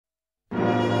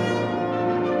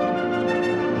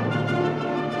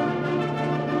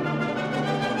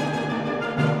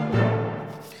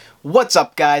What's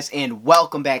up, guys, and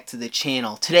welcome back to the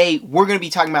channel. Today, we're going to be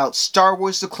talking about Star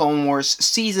Wars The Clone Wars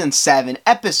Season 7,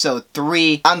 Episode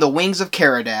 3, On the Wings of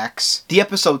Keeradaks. The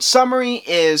episode summary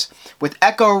is, with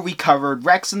Echo recovered,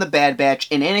 Rex and the Bad Batch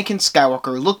and Anakin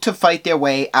Skywalker look to fight their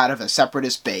way out of a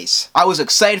Separatist base. I was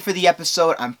excited for the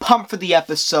episode, I'm pumped for the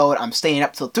episode, I'm staying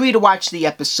up till 3 to watch the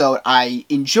episode, I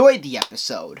enjoyed the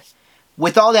episode.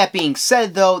 With all that being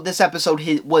said, though, this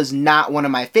episode was not one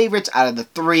of my favorites out of the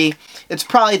 3. It's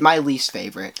probably my least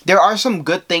favorite. There are some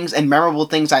good things and memorable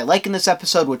things I like in this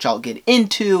episode, which I'll get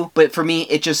into, but for me,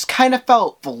 it just kind of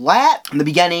felt flat. In the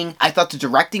beginning, I thought the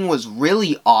directing was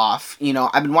really off. You know,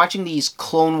 I've been watching these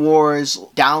Clone Wars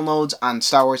downloads on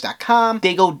StarWars.com.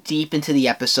 They go deep into the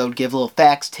episode, give little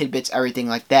facts, tidbits, everything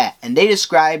like that, and they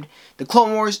described the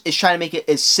Clone Wars is trying to make it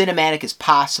as cinematic as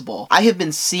possible. I have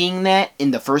been seeing that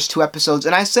in the first 2 episodes,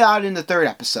 and I saw it in the 3rd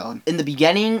episode. In the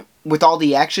beginning, with all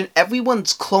the action,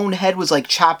 everyone's clone head was like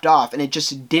chopped off, and it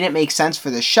just didn't make sense for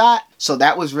the shot, so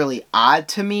that was really odd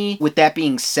to me. With that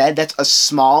being said, that's a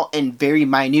small and very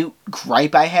minute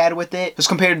gripe I had with it, as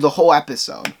compared to the whole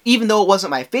episode. Even though it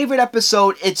wasn't my favorite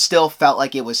episode, it still felt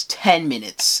like it was 10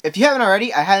 minutes. If you haven't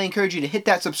already, I highly encourage you to hit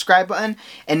that subscribe button,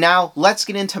 and now let's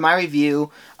get into my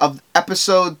review of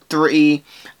Episode 3,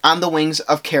 On the Wings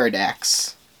of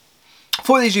Keeradaks.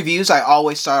 For these reviews, I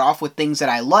always start off with things that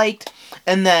I liked,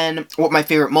 and then what my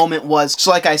favorite moment was.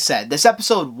 So like I said, this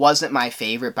episode wasn't my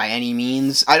favorite by any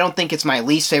means. I don't think it's my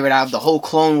least favorite out of the whole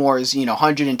Clone Wars,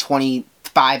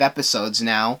 125 episodes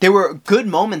now. There were good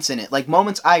moments in it, like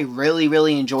moments I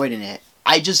really enjoyed in it.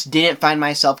 I just didn't find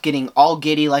myself getting all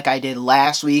giddy like I did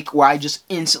last week, where I just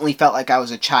instantly felt like I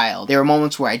was a child. There were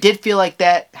moments where I did feel like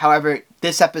that, however,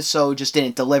 this episode just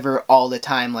didn't deliver all the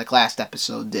time like last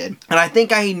episode did. And I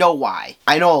think I know why.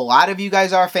 I know a lot of you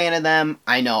guys are a fan of them.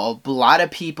 I know a lot of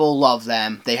people love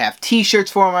them. They have t-shirts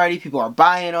for them already. People are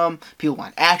buying them. People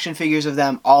want action figures of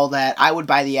them, all that. I would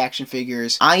buy the action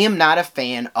figures. I am not a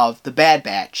fan of the Bad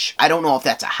Batch. I don't know if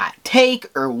that's a hot take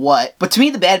or what, but to me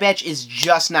the Bad Batch is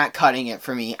just not cutting it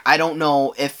for me. I don't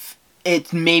know if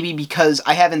it's maybe because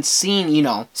I haven't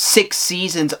seen, 6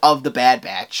 seasons of the Bad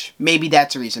Batch. Maybe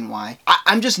that's the reason why.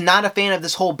 I'm just not a fan of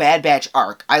this whole Bad Batch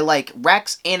arc. I like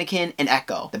Rex, Anakin, and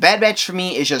Echo. The Bad Batch for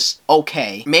me is just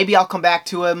okay. Maybe I'll come back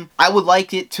to him. I would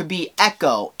like it to be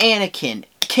Echo, Anakin,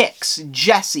 Kix,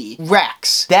 Jesse,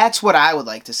 Rex. That's what I would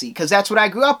like to see, because that's what I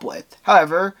grew up with.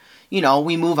 However,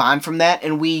 we move on from that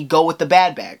and we go with the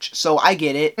Bad Batch. So I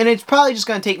get it. And it's probably just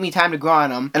going to take me time to grow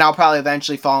on them, and I'll probably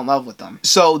eventually fall in love with them.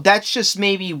 So that's just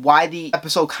maybe why the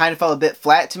episode kind of felt a bit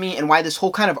flat to me, and why this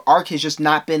whole kind of arc has just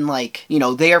not been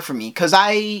there for me. Because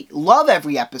I love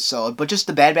every episode, but just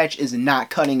the Bad Batch is not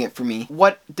cutting it for me.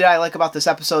 What did I like about this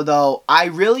episode, though? I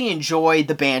really enjoyed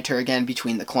the banter again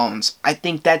between the clones. I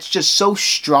think that's just so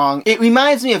strong. It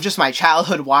reminds me of just my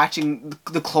childhood watching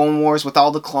the Clone Wars with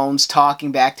all the clones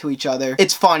talking back to each other.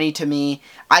 It's funny to me.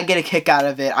 I get a kick out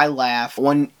of it. I laugh.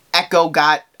 When Echo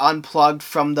got unplugged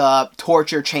from the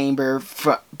torture chamber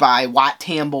by Wat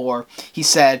Tambor, he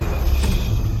said,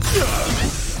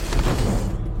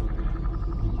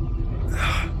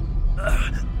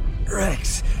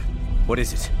 Rex, what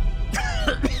is it?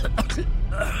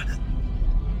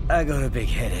 I got a big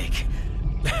headache.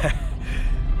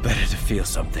 Better to feel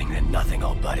something than nothing,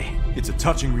 old buddy. It's a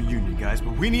touching reunion, guys,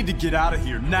 but we need to get out of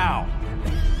here now.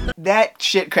 That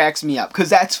shit cracks me up, because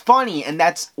that's funny, and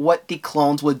that's what the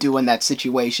clones would do in that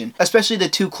situation. Especially the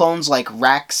 2 clones like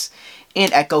Rex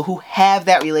and Echo, who have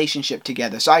that relationship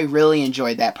together. So I really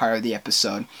enjoyed that part of the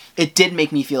episode. It did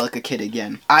make me feel like a kid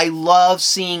again. I love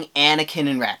seeing Anakin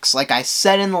and Rex. Like I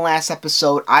said in the last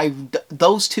episode,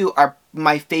 those 2 are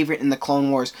my favorite in the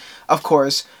Clone Wars, of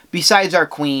course, besides our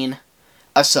queen,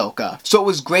 Ahsoka. So it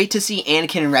was great to see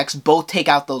Anakin and Rex both take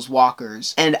out those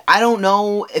walkers. And I don't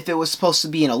know if it was supposed to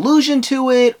be an allusion to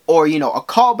it, or, a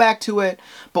callback to it,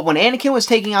 but when Anakin was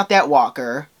taking out that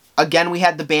walker, again, we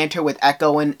had the banter with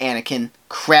Echo and Anakin,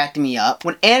 cracked me up.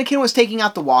 When Anakin was taking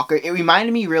out the walker, it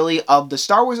reminded me really of the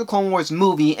Star Wars The Clone Wars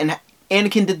movie, and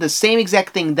Anakin did the same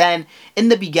exact thing then in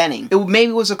the beginning. It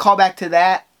maybe was a callback to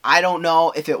that. I don't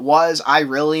know if it was. I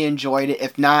really enjoyed it.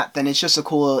 If not, then it's just a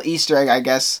cool little Easter egg, I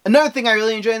guess. Another thing I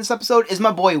really enjoyed in this episode is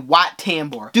my boy Wat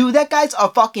Tambor. Dude, that guy's a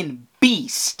fucking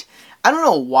beast. I don't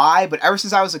know why, but ever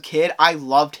since I was a kid, I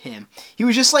loved him. He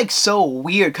was just so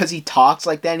weird because he talks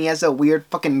like that and he has that weird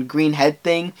fucking green head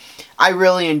thing. I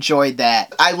really enjoyed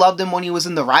that. I loved him when he was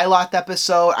in the Ryloth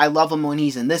episode. I love him when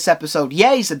he's in this episode.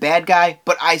 Yeah, he's a bad guy,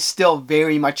 but I still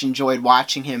very much enjoyed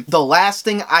watching him. The last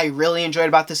thing I really enjoyed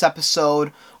about this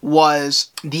episode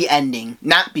was the ending.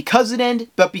 Not because it ended,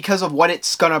 but because of what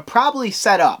it's gonna probably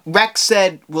set up. Rex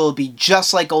said, "Will be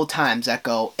just like old times,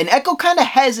 Echo." And Echo kind of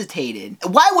hesitated.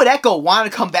 Why would Echo want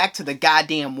to come back to the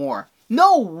goddamn war?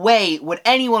 No way would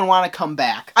anyone want to come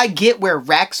back. I get where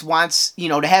Rex wants,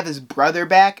 to have his brother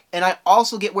back, and I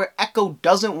also get where Echo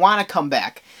doesn't want to come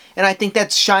back. And I think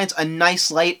that shines a nice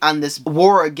light on this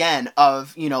war again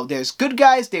of, there's good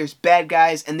guys, there's bad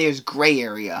guys, and there's gray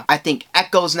area. I think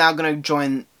Echo's now going to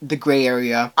join the gray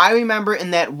area. I remember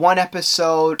in that one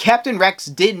episode, Captain Rex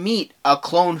did meet a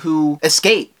clone who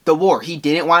escaped the war. He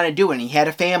didn't want to do it, and he had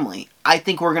a family. I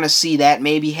think we're going to see that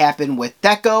maybe happen with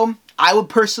Echo. I would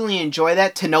personally enjoy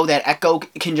that, to know that Echo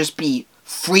can just be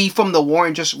free from the war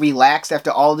and just relaxed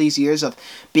after all these years of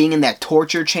being in that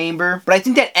torture chamber. But I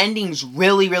think that ending's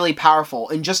really, really powerful,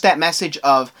 and just that message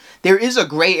of there is a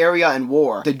gray area in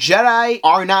war. The Jedi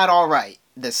are not alright.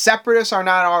 The Separatists are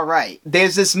not alright.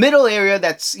 There's this middle area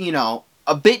that's,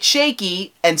 a bit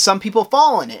shaky, and some people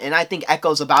fall in it, and I think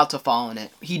Echo's about to fall in it.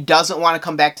 He doesn't want to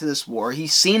come back to this war.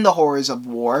 He's seen the horrors of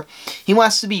war. He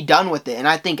wants to be done with it, and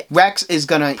I think Rex is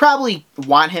gonna probably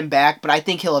want him back, but I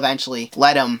think he'll eventually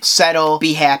let him settle,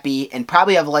 be happy, and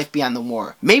probably have a life beyond the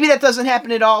war. Maybe that doesn't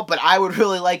happen at all, but I would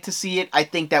really like to see it. I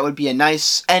think that would be a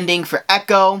nice ending for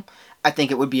Echo. I think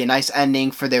it would be a nice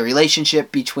ending for their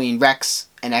relationship between Rex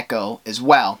and Echo as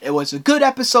well. It was a good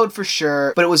episode for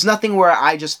sure, but it was nothing where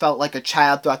I just felt like a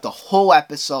child throughout the whole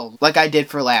episode like I did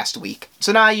for last week.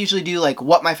 So now I usually do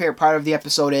what my favorite part of the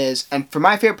episode is, and for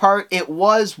my favorite part, it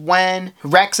was when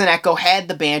Rex and Echo had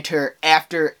the banter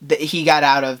after he got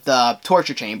out of the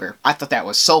torture chamber. I thought that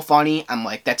was so funny. I'm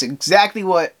like, that's exactly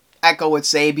what Echo would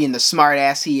say, being the smart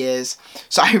ass he is.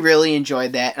 So I really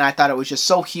enjoyed that, and I thought it was just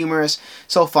so humorous,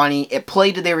 so funny. It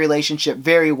played to their relationship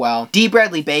very well. D.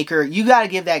 Bradley Baker, you gotta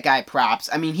give that guy props.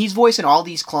 I mean, he's voicing all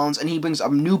these clones, and he brings a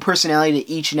new personality to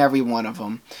each and every one of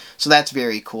them. So that's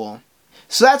very cool.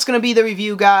 So that's gonna be the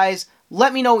review, guys.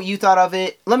 Let me know what you thought of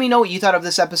it. Let me know what you thought of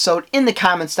this episode in the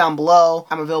comments down below.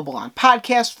 I'm available on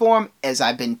podcast form, as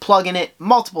I've been plugging it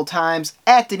multiple times,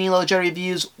 at Danilo J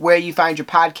Reviews, where you find your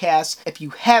podcasts. If you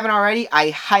haven't already,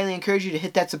 I highly encourage you to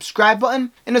hit that subscribe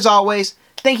button. And as always,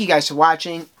 thank you guys for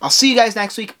watching. I'll see you guys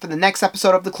next week for the next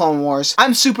episode of The Clone Wars.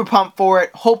 I'm super pumped for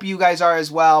it. Hope you guys are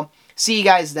as well. See you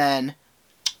guys then.